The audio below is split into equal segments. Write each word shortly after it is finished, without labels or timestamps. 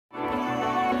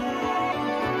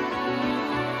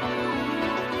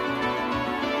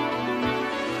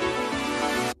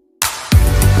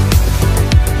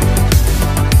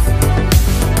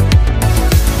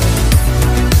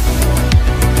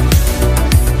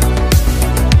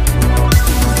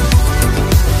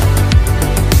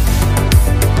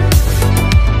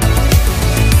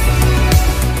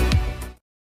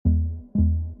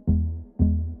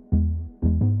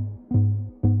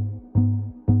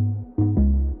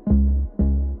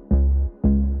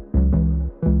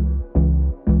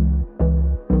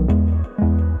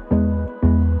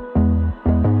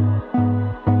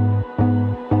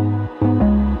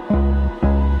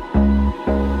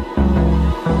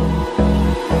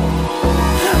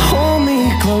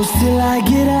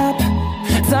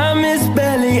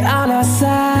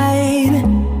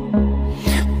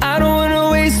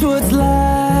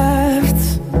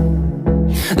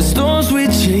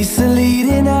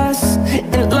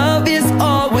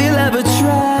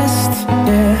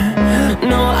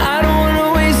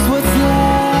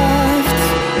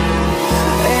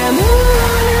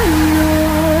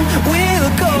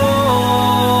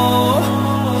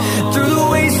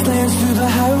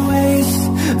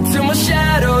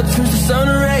sun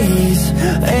rays,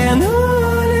 and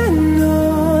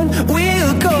on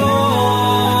we'll go,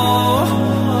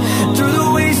 through the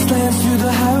wastelands, through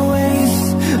the highways,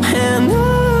 and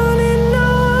on we'll go,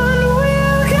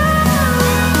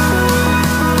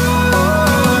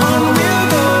 on we'll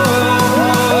go.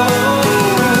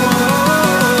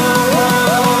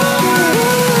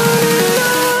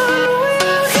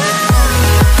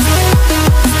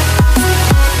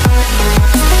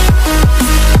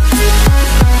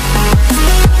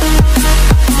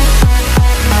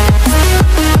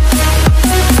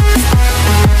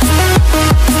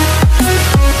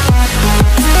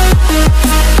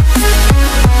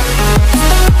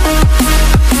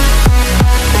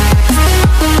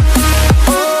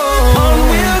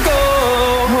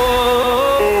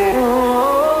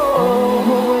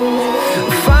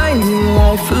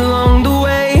 Along the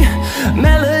way,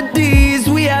 melodies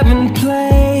we haven't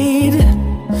played.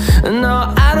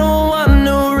 No, I don't want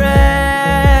no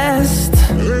rest.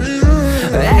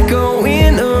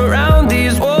 Echoing around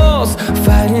these walls,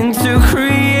 fighting to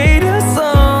create a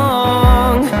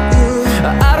song.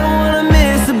 I don't wanna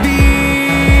miss a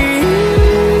beat.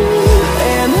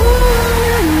 And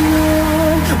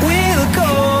on we'll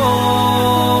go,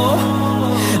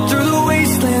 through the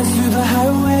wastelands, through the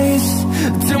highways,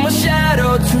 till my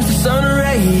shadow turns to sun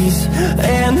rays,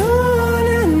 and on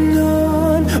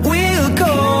we'll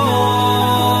go,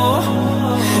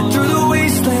 through the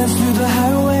wastelands, through the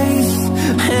highways,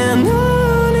 and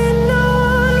on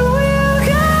we'll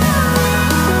go,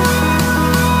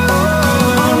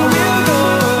 on we'll go.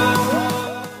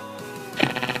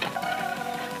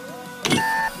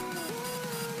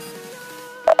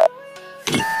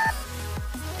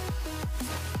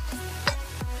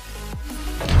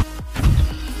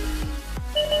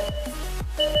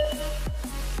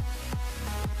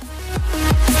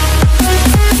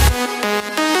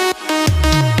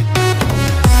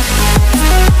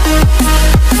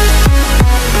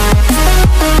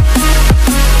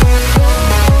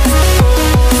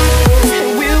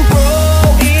 We'll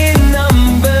grow in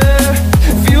number,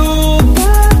 fueled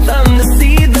by them to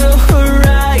see the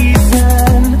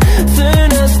horizon,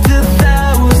 turn us to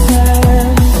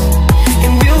thousands.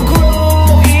 And we'll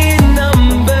grow in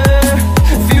number,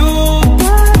 fueled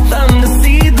by them to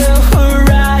see the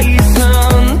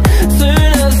horizon,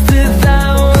 turn us to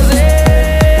thousands.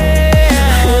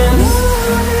 And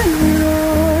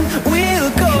on we'll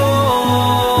go,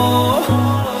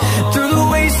 through the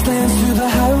wastelands, through the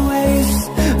highways,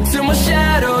 till my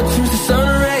shadow turns to sun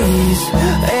rays,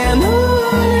 and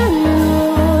on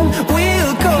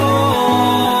we'll go,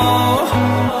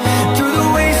 through the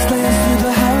wastelands, through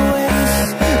the highways,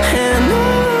 and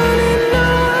on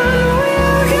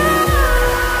we'll go.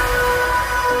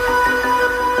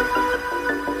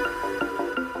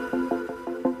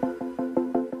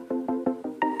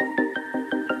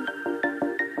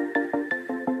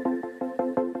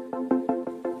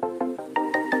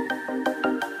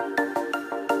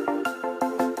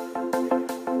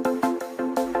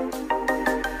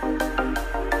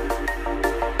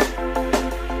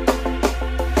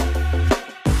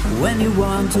 When you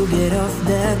want to get off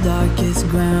the darkest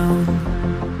ground,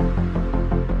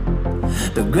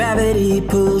 the gravity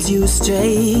pulls you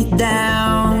straight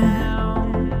down.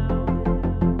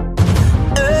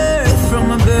 Earth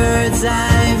from a bird's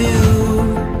eye view.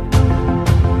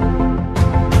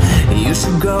 You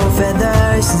should grow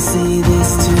feathers and see this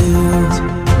too.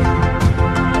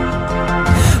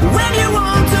 When you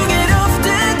want to get off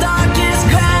the darkest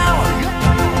ground,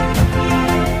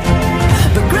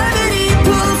 the gravity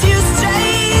pulls you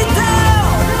straight down.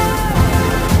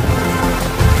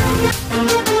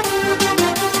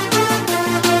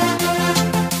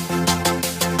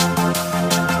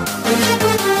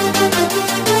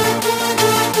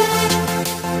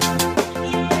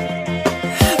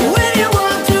 When you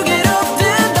want to get off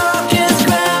the darkest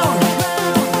ground,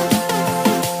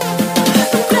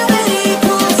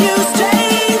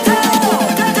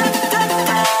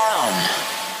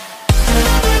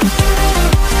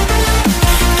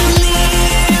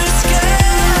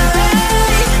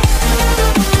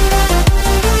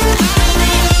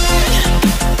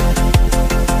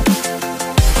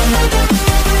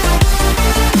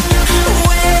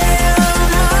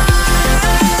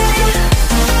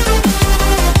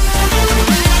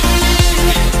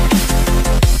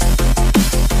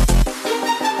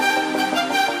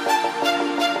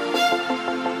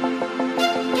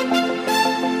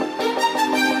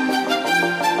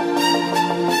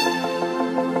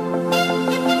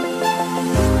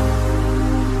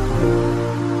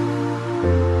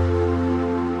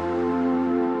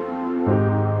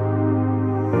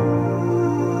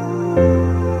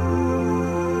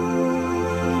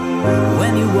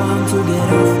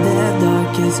 get off that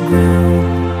darkest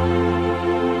ground.